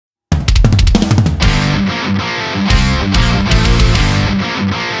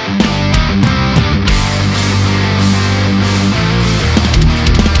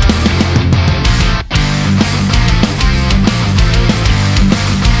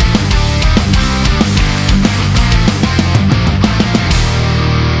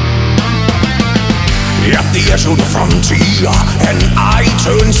to the frontier, and I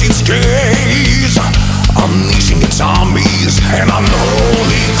turns its gaze, unleashing its armies, an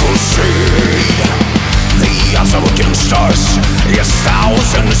unholy crusade. The odds are against us, yes,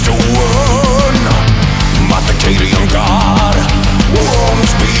 thousands to one, but the Cadian God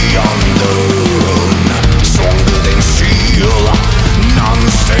won't be undone. Stronger than steel, none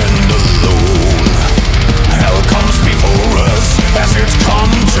stand alone. Hell comes before us as it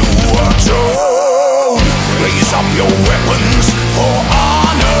come to atone. Raise up your weapons, for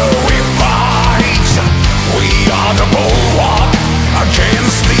honor we fight. We are the bulwark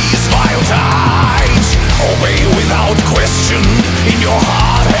against these vile tides. Obey without question, in your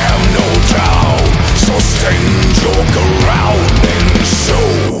heart have no doubt. So stand your ground and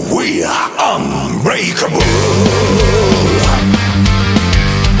show we are unbreakable.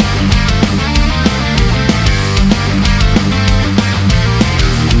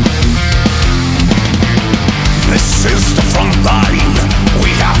 This is the front line,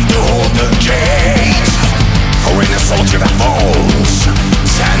 we have to hold the gate. For in a soldier that falls,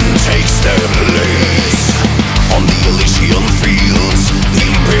 10 takes their place. On the Elysian fields, the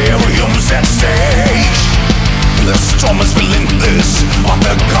Imperium's at stake. The storm is relentless, but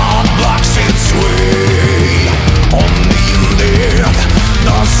the God blocks its way. Only in death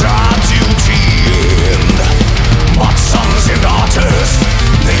does our duty end, but sons and daughters,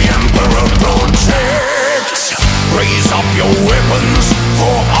 the Emperor protects. Raise up your weapons,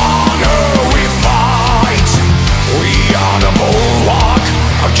 for honor we fight. We are the bulwark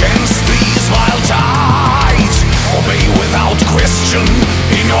against these vile tides. Obey without question,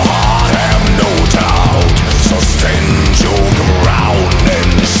 in your heart have no doubt. So stand your ground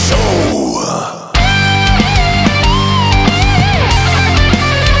and show.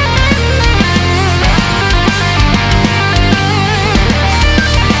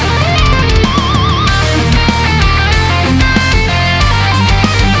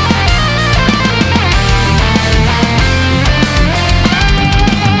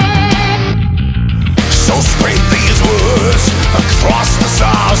 Across the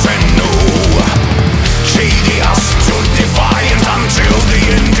stars and know, chaos to defiant until the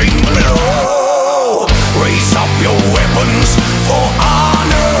ending blow. Raise up your weapons, for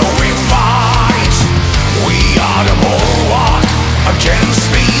honor we fight. We are the bulwark against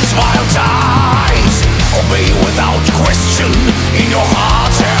these vile tides. Obey without question, in your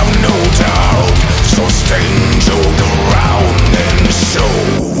heart have no doubt. So stand your ground and show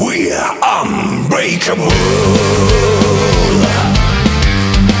we are unbreakable.